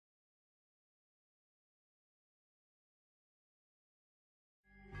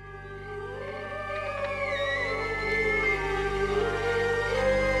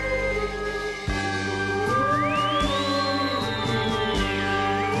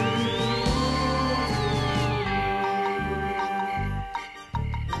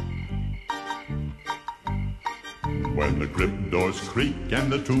When the crypt doors creak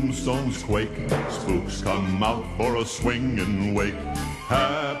and the tombstones quake, spooks come out for a swing and wake.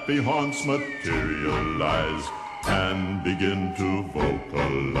 Happy haunts materialize and begin to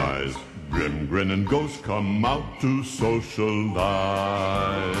vocalize. Grim grinning ghosts come out to socialize.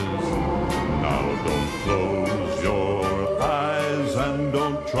 Now don't close your eyes and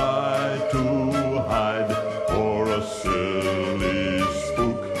don't try to hide, for a silly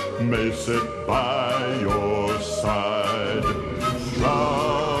spook may sit by your side.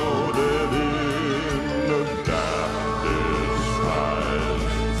 Shrouded in a daft disguise,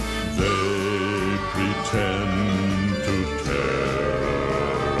 they pretend to terrorize.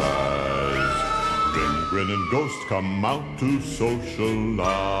 Grim grinning ghosts come out to socialize.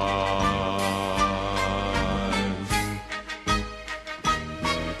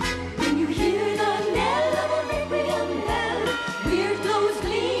 When you hear the knell of a requiem bell, weird glows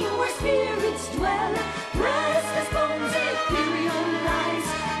gleam where spirits dwell. Restless bones etherealize,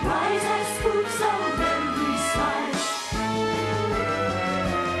 rise as spooks of every size.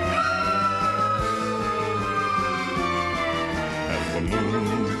 As the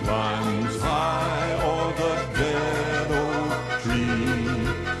moon climbs high o'er the dead oak tree,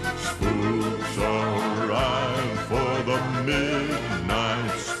 spooks arrive for the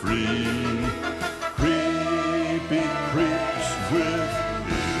midnight spree. Creepy creeps with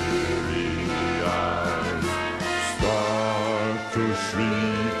eerie eyes start to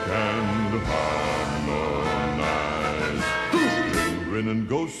shriek and harmonize. Grim grinning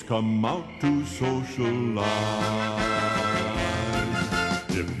ghosts come out to socialize.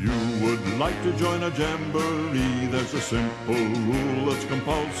 If you would like to join a jamboree, there's a simple rule that's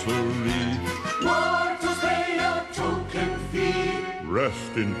compulsory. Mortals pay a token fee.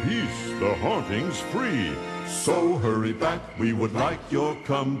 Rest in peace, the haunting's free. So hurry back, we would like your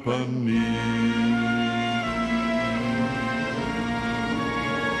company.